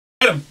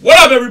him. What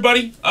up,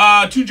 everybody?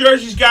 2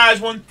 jerseys,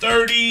 guys.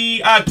 130,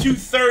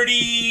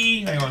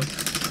 230. Hang on.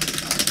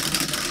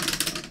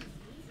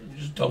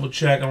 Just double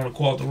check. I don't want to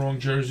call it the wrong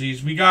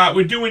jerseys.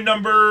 We're doing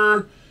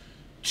number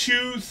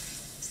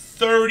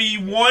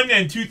 231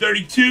 and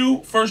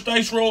 232. First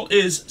dice roll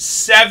is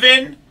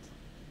 7.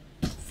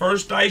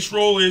 First dice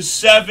roll is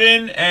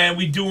 7, and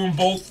we do them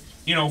both,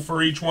 you know,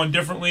 for each one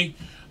differently.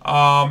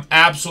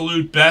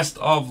 Absolute best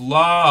of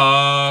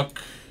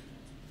luck.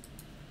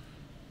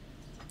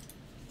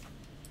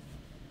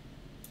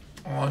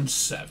 On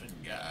 7,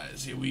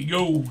 guys. Here we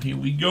go. Here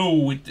we go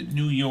with the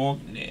New York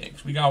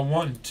Knicks. We got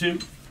 1, 2,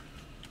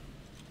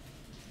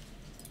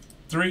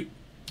 3,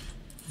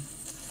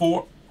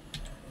 4,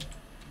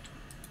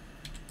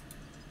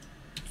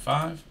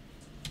 5,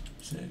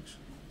 6,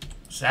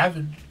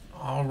 7.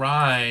 All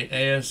right.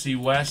 AFC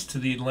West to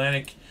the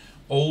Atlantic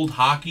Old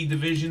Hockey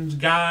Divisions,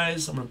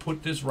 guys. I'm going to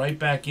put this right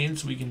back in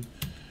so we can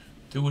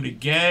do it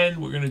again.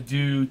 We're going to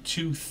do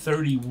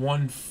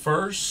 231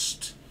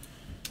 first.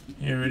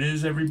 Here it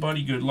is,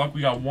 everybody. Good luck.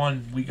 We got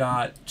 1. We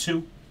got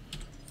 2,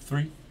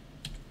 3,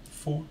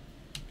 4,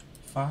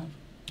 5,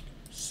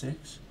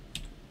 6,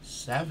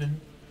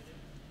 7.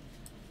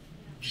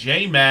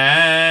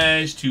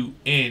 J-Mash to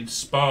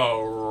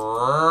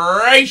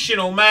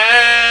Inspirational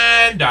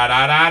Man.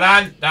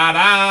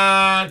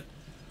 Da-da-da-da-da-da.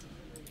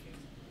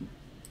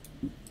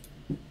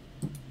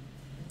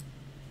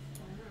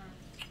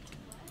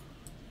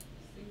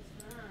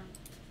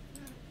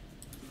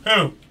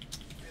 Who?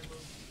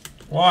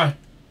 Why?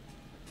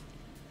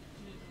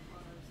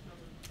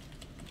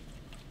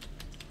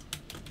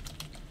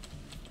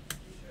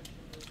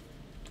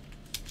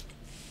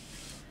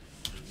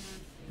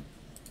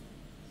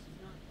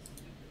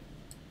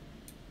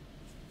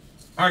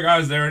 Alright,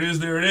 guys, there it is.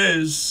 There it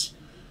is.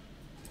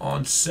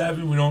 On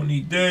 7, we don't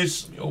need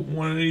this. Let me open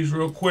one of these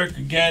real quick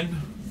again.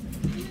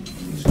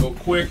 Let's go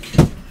quick.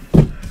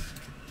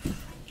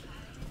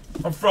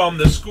 I'm from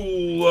the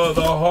school of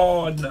the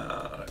hard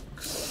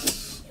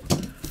knocks.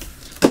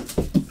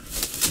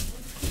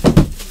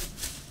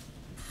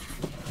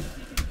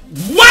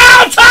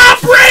 Wow, Tom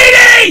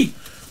Brady!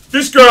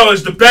 This girl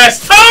is the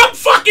best. Tom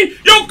fucking...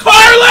 Yo,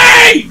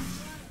 Carly!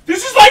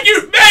 This is like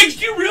you... Megs,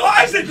 do you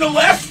realize that the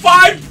last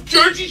 5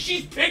 jerseys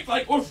she's picked,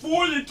 like, or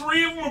 4, the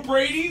 3 of them are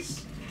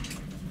Brady's?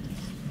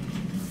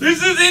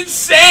 This is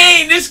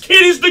insane! This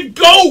kid is the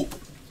GOAT!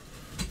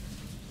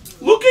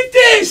 Look at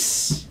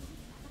this!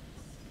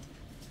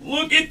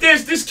 Look at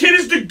this! This kid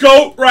is the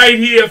GOAT right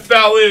here,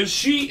 fellas!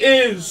 She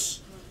is!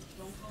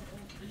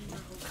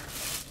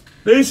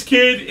 This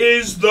kid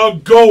is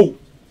the GOAT!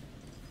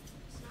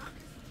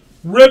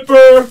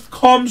 Ripper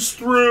comes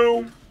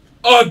through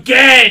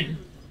again!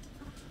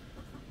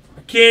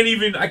 I can't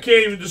even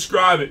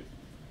describe it.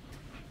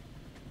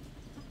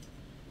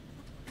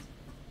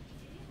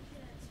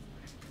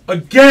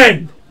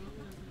 Again!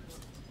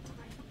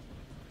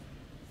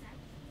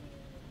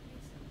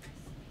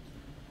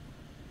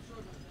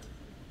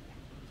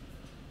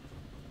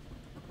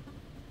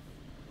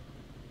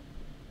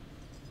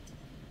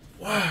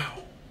 Wow.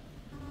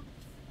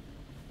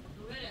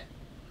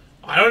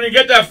 I don't even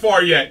get that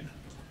far yet.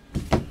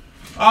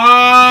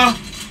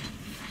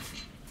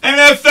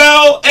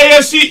 NFL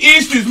AFC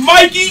East is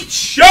Mikey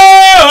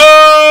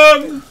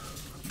Chung!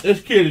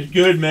 This kid is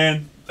good,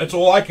 man. That's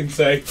all I can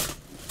say.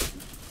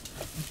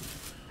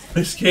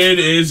 This kid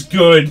is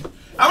good.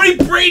 How many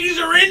Brady's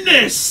are in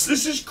this?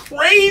 This is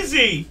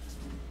crazy.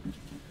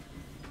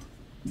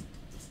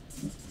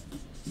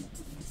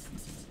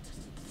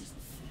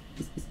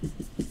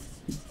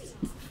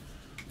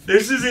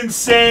 This is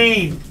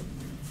insane.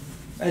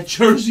 That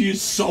jersey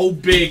is so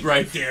big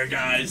right there,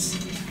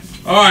 guys.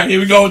 All right, here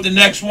we go with the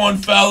next one,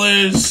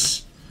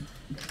 fellas.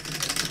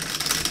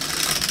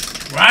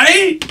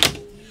 Right?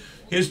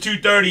 Here's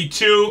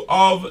 232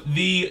 of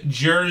the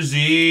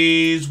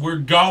jerseys. We're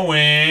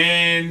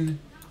going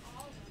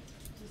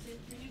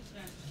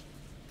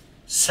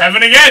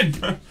 7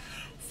 again.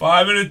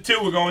 5 and a 2.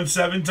 We're going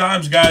 7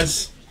 times,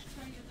 guys.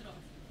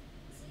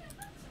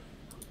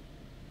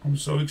 I'm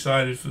so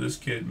excited for this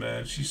kid,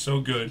 man. She's so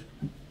good.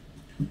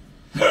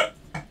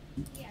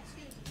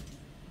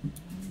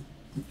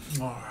 All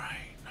right.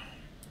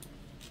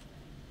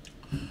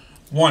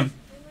 1,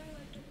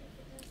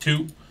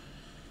 2,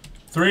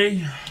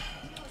 3,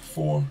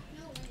 4,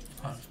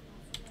 5, 6,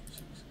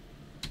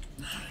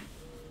 9.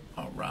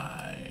 All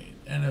right.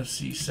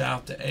 NFC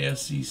South to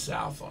AFC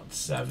South on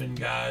 7,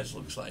 guys.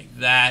 Looks like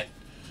that.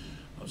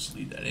 I'll just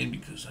leave that in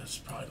because that's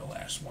probably the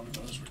last one of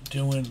those we're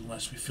doing,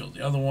 unless we fill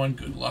the other one.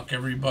 Good luck,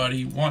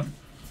 everybody. 1,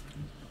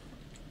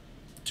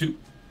 2,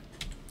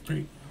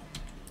 3,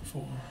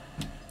 4,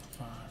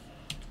 5,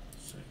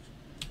 6,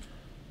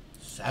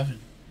 7.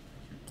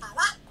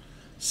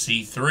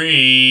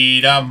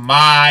 C3 to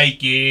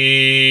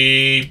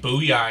Mikey.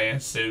 Booyah,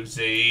 Aunt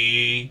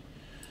Susie.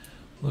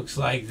 Looks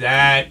like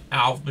that.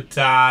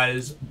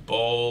 Alphabetize,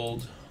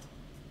 bold.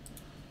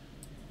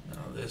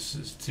 Now this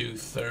is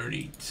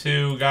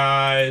 232,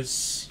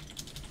 guys.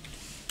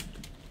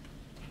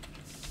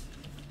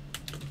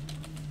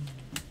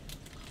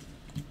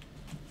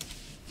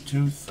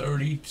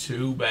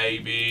 232,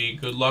 baby.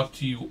 Good luck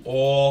to you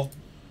all.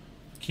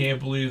 Can't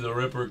believe the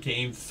Ripper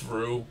came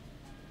through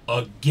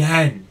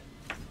again.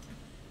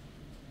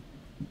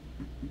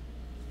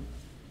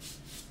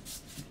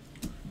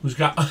 Who's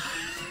got...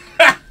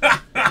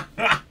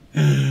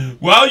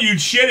 Well, you'd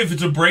shit if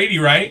it's a Brady,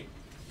 right?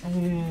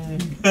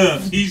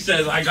 He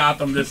says, I got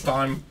them this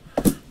time.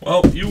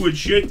 Well, you would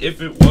shit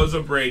if it was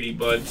a Brady,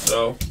 bud,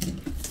 so...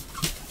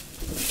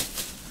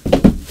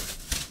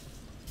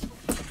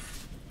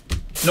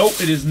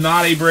 Nope, it is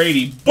not a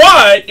Brady.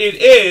 But it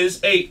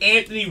is a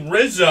Anthony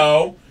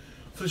Rizzo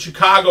for the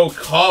Chicago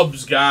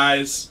Cubs,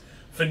 guys.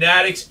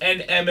 Fanatics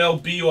and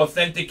MLB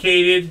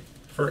authenticated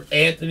for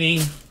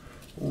Anthony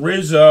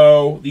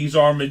Rizzo. These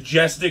are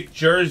majestic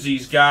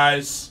jerseys,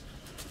 guys.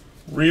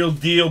 Real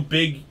deal,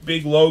 big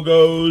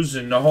logos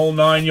and the whole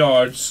 9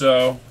 yards.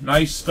 So,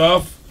 nice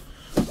stuff.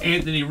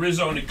 Anthony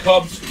Rizzo and the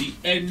Cubs for the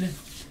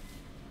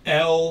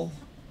NL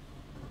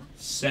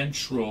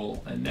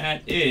Central. And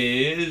that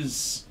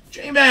is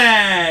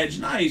J-Madge.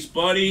 Nice,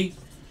 buddy.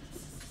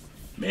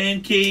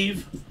 Man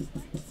Cave.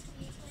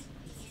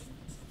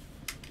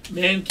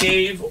 Man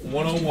Cave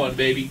 101,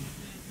 baby.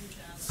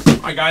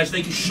 Alright, guys,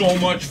 thank you so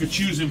much for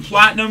choosing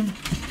Platinum.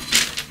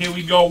 Here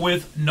we go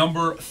with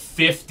number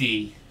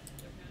 50.